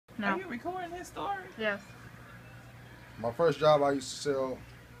No. Are you recording this story? Yes. My first job, I used to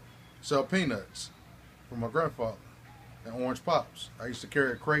sell peanuts for my grandfather and orange pops. I used to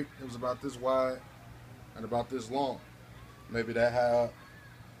carry a crate. It was about this wide and about this long. Maybe that high.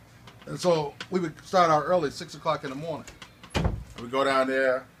 And so we would start out early, 6 o'clock in the morning. We go down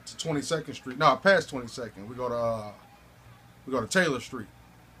there to 22nd Street. No, past 22nd. We go to Taylor Street,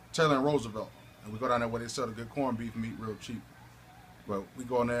 Taylor and Roosevelt, and we go down there where they sell the good corned beef meat real cheap. But we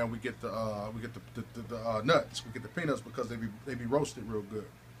go in there and we get the nuts. We get the peanuts because they be roasted real good.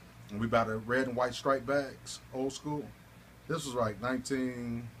 And we buy the red and white striped bags, old school. This was like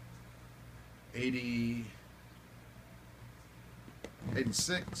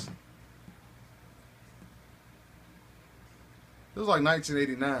 1986. It was like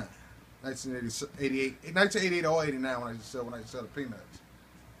 1989, 1988 or 89 when I used to sell the peanuts.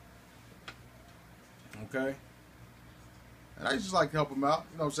 Okay? And I just like to help him out.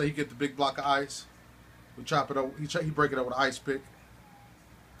 You know what I'm saying? He get the big block of ice. We chop it up. He break it up with an ice pick.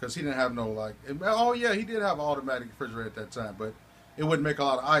 Because he didn't have no like... Oh, yeah, he did have an automatic refrigerator at that time. But it wouldn't make a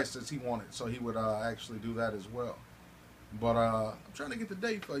lot of ice as he wanted. So he would actually do that as well. But I'm trying to get the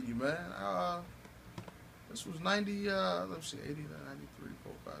date for you, man. This was 90, let's see, 89, 93,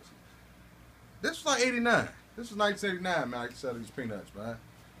 4, 5, 6. This was like 89. This was 1989, man. I could sell these peanuts, man.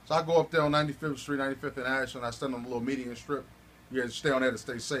 So I go up there on 95th Street, 95th and Ashland. I stand on a little median strip. You have to stay on there to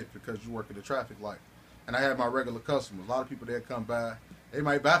stay safe because you work at the traffic light. And I have my regular customers. A lot of people there come by. They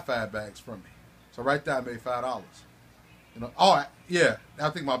might buy 5 bags from me. So right there, I made $5. You know, oh, yeah. I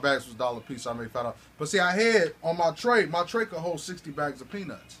think my bags was $1 a piece, so I made $5. But see, I had on my tray could hold 60 bags of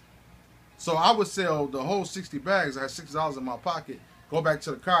peanuts. So I would sell the whole 60 bags. I had $6 in my pocket. Go back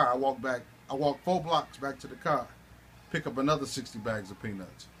to the car. I walk 4 blocks back to the car. Pick up another 60 bags of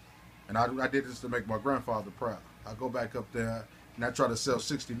peanuts. And I did this to make my grandfather proud. I go back up there and I try to sell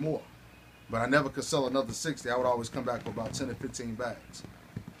 60 more. But I never could sell another 60. I would always come back with about 10 or 15 bags.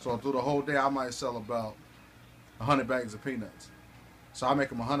 So through the whole day, I might sell about 100 bags of peanuts. So I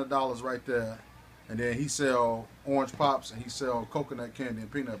make him $100 right there. And then he sell orange pops and he sell coconut candy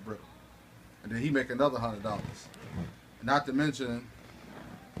and peanut brittle. And then he make another $100. And not to mention,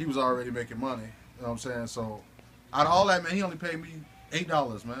 he was already making money. You know what I'm saying? So out of all that, man, he only paid me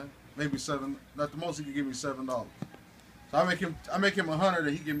 $8, man. Maybe $7. At the most, he could give me $7. So I make him $100 and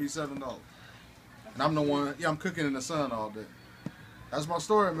he give me $7. And I'm the one. Yeah, I'm cooking in the sun all day. That's my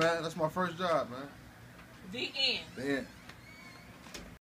story, man. That's my first job, man. The end. The end.